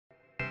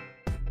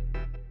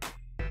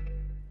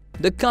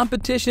The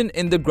competition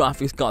in the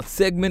graphics card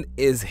segment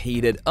is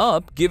heated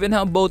up given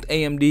how both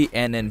AMD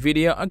and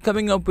Nvidia are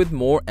coming up with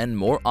more and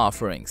more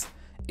offerings.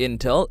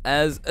 Intel,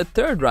 as a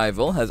third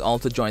rival, has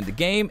also joined the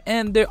game,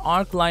 and their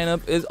Arc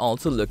lineup is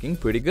also looking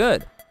pretty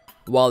good.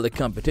 While the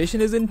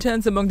competition is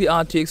intense among the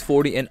RTX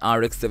 40 and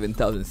RX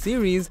 7000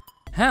 series,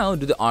 how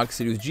do the Arc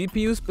series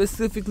GPUs,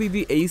 specifically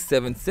the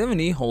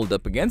A770, hold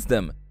up against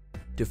them?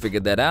 To figure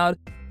that out,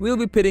 we'll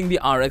be pitting the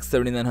RX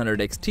 7900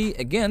 XT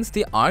against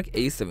the Arc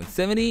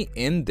A770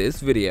 in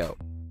this video.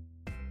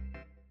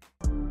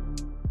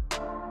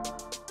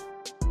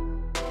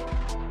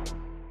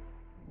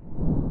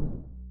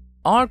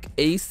 Arc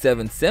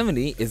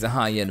A770 is a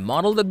high-end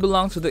model that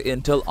belongs to the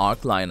Intel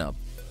Arc lineup.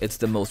 It's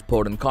the most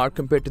potent card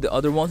compared to the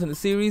other ones in the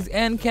series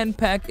and can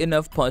pack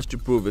enough punch to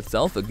prove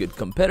itself a good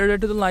competitor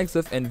to the likes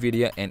of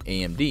Nvidia and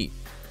AMD.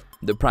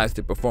 The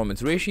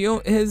price-to-performance ratio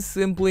is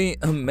simply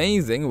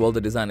amazing, while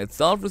the design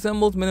itself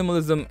resembles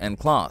minimalism and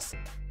class.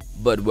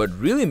 But what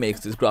really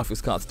makes this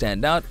graphics card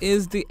stand out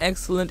is the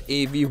excellent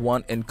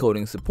AV1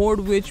 encoding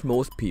support, which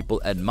most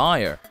people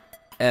admire.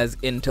 As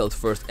Intel's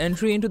first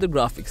entry into the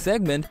graphics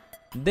segment,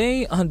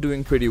 they are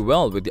doing pretty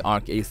well with the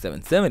Arc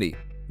A770.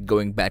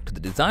 Going back to the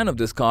design of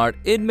this card,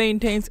 it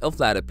maintains a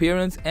flat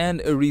appearance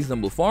and a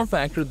reasonable form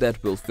factor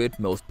that will fit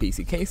most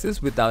PC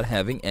cases without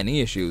having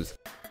any issues.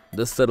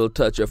 The subtle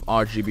touch of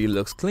RGB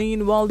looks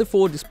clean, while the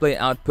 4 display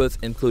outputs,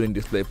 including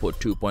DisplayPort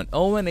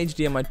 2.0 and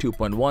HDMI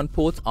 2.1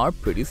 ports, are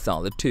pretty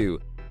solid too.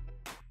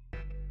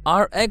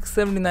 RX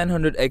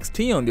 7900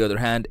 XT, on the other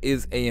hand,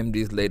 is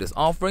AMD's latest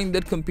offering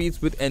that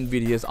competes with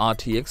Nvidia's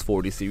RTX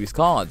 40 series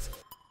cards.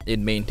 It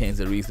maintains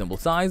a reasonable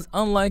size,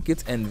 unlike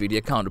its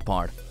Nvidia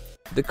counterpart.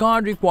 The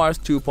card requires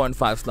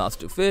 2.5 slots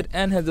to fit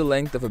and has a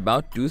length of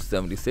about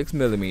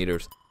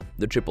 276mm.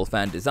 The triple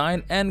fan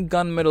design and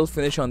gunmetal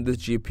finish on this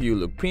GPU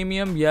look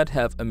premium yet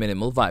have a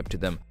minimal vibe to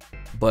them.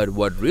 But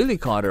what really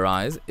caught our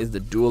eyes is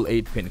the dual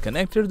 8-pin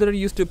connectors that are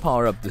used to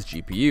power up this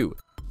GPU.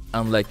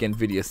 Unlike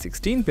Nvidia's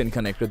 16-pin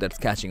connector that's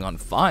catching on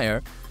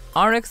fire,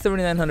 RX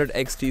 7900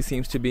 XT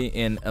seems to be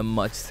in a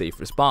much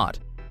safer spot.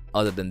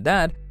 Other than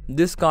that,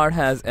 this card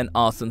has an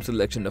awesome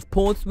selection of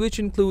ports, which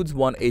includes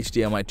one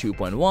HDMI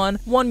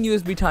 2.1, one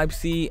USB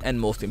Type-C, and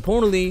most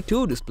importantly,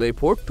 2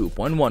 DisplayPort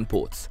 2.1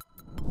 ports.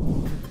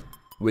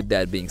 With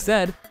that being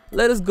said,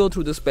 let us go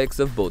through the specs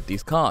of both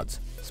these cards.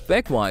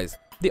 Spec-wise,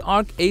 the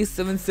Arc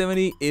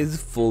A770 is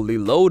fully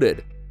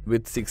loaded.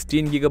 With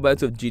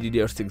 16GB of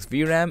GDDR6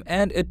 VRAM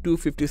and a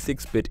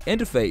 256-bit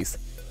interface,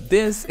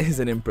 this is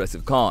an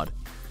impressive card.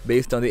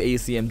 Based on the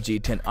ACM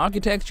G10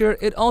 architecture,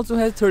 it also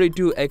has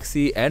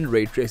 32Xe and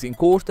ray tracing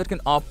cores that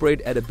can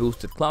operate at a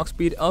boosted clock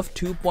speed of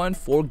 2.4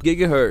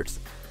 GHz.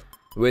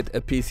 With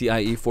a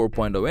PCIe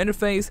 4.0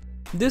 interface,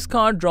 this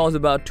card draws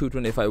about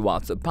 225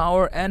 watts of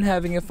power, and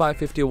having a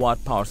 550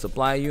 watt power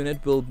supply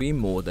unit will be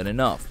more than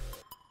enough.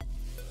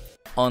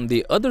 On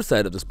the other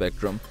side of the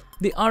spectrum,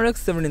 the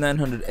RX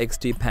 7900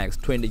 XT packs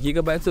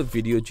 20GB of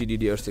video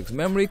GDDR6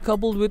 memory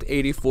coupled with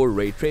 84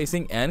 ray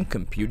tracing and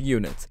compute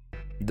units.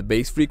 The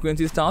base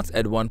frequency starts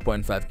at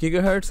 1.5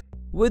 GHz,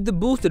 with the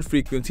boosted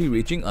frequency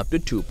reaching up to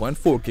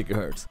 2.4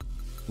 GHz.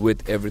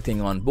 With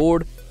everything on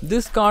board,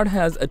 this card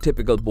has a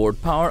typical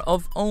board power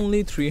of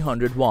only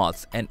 300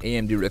 watts, and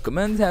AMD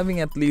recommends having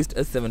at least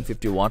a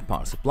 750 watt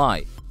power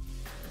supply.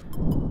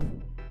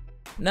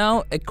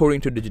 Now,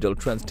 according to Digital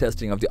Trends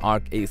testing of the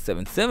Arc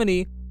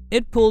A770,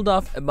 it pulled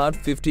off about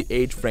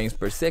 58 frames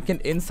per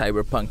second in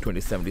Cyberpunk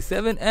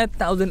 2077 at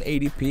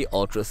 1080p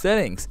ultra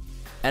settings,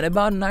 and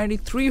about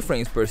 93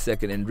 frames per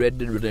second in Red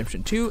Dead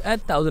Redemption 2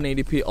 at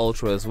 1080p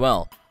ultra as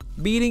well,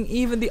 beating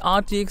even the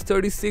RTX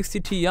 3060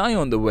 Ti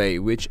on the way,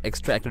 which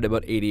extracted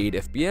about 88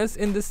 FPS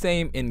in the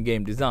same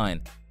in-game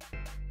design.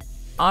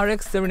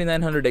 RX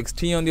 7900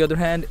 XT, on the other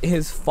hand,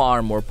 is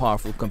far more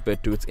powerful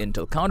compared to its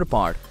Intel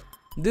counterpart.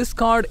 This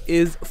card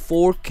is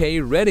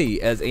 4K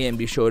ready, as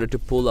AMD showed it to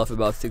pull off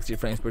about 60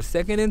 frames per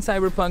second in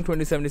Cyberpunk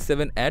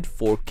 2077 at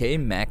 4K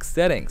max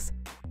settings.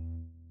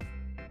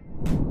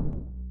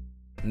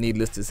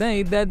 Needless to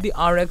say that the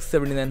RX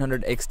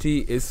 7900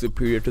 XT is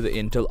superior to the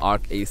Intel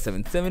Arc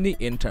A770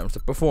 in terms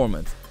of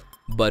performance.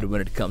 But when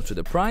it comes to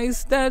the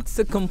price, that's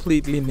a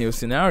completely new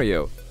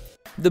scenario.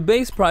 The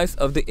base price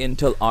of the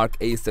Intel Arc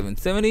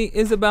A770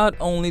 is about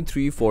only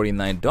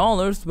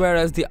 $349,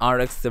 whereas the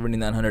RX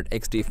 7900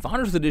 XT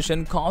Founders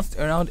Edition costs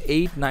around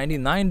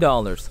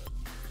 $899.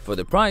 For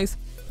the price,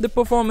 the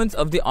performance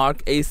of the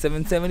Arc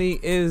A770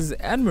 is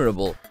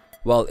admirable.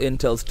 While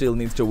Intel still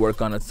needs to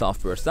work on its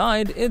software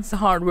side, its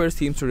hardware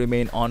seems to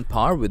remain on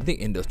par with the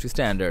industry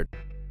standard.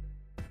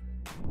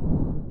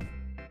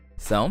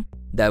 So,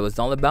 that was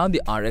all about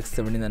the RX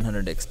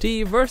 7900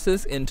 XT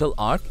versus Intel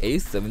Arc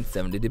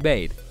A770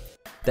 debate.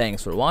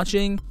 Thanks for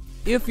watching.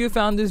 If you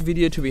found this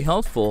video to be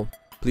helpful,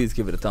 please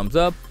give it a thumbs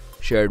up,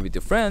 share it with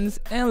your friends,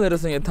 and let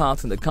us know your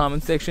thoughts in the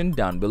comment section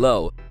down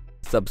below.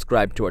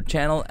 Subscribe to our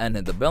channel and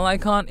hit the bell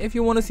icon if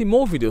you want to see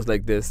more videos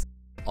like this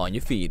on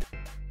your feed.